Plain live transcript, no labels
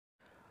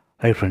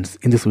Hi friends,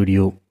 in this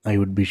video I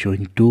would be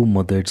showing two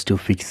methods to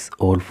fix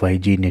all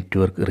 5G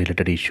network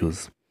related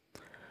issues.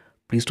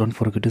 Please don't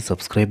forget to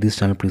subscribe this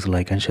channel, please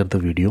like and share the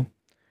video.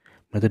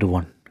 Method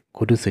 1.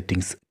 Go to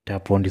settings,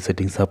 tap on the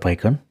settings app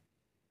icon.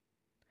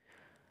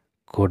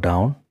 Go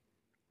down,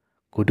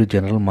 go to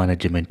general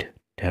management,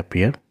 tap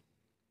here.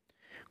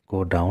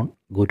 Go down,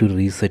 go to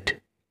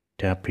reset,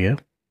 tap here.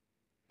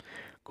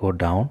 Go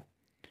down,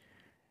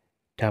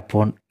 tap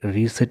on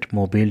reset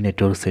mobile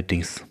network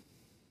settings,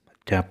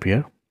 tap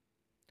here.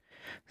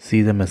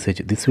 See the message,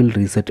 this will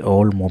reset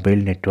all mobile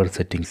network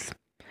settings.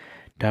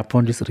 Tap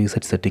on this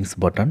reset settings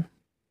button.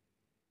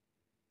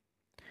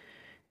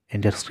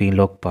 Enter screen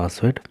lock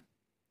password.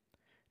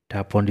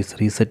 Tap on this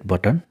reset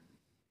button.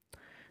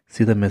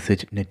 See the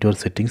message network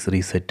settings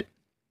reset.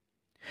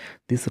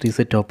 This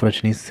reset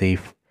operation is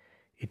safe.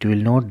 It will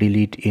not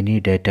delete any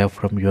data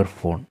from your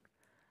phone.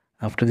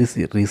 After this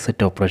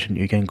reset operation,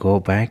 you can go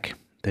back,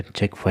 then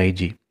check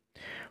 5G.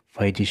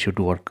 5G should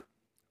work.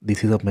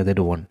 This is a method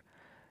 1.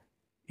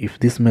 If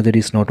this method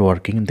is not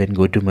working, then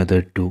go to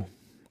method 2.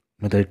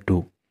 Method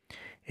 2.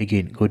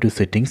 Again, go to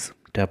settings,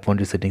 tap on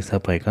the settings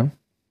app icon.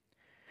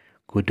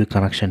 Go to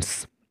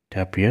connections,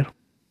 tap here.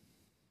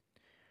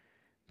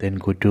 Then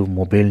go to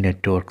mobile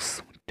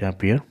networks,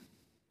 tap here.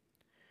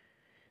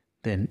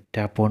 Then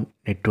tap on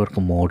network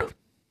mode.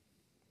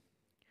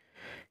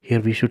 Here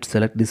we should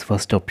select this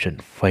first option,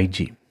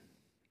 5G.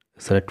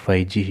 Select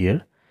 5G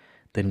here.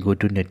 Then go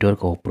to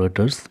network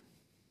operators.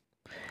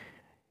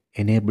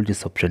 Enable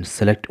this option,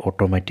 select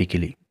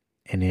automatically.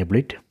 Enable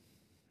it.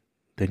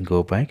 Then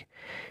go back.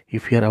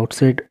 If you are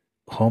outside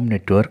home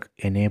network,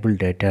 enable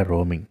data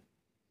roaming.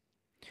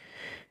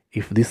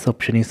 If this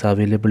option is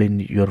available in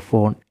your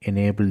phone,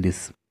 enable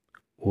this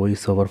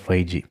voice over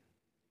 5G.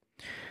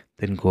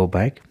 Then go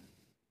back.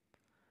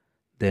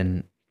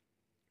 Then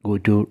go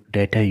to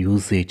data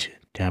usage,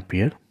 tap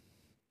here.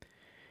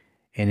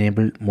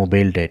 Enable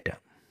mobile data.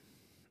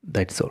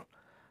 That's all.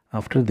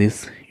 After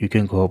this, you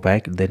can go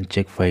back, then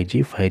check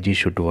 5G. 5G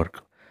should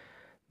work.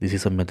 This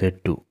is a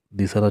method 2.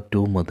 These are the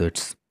two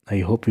methods. I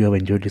hope you have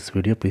enjoyed this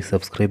video. Please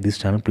subscribe this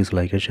channel. Please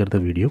like and share the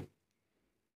video.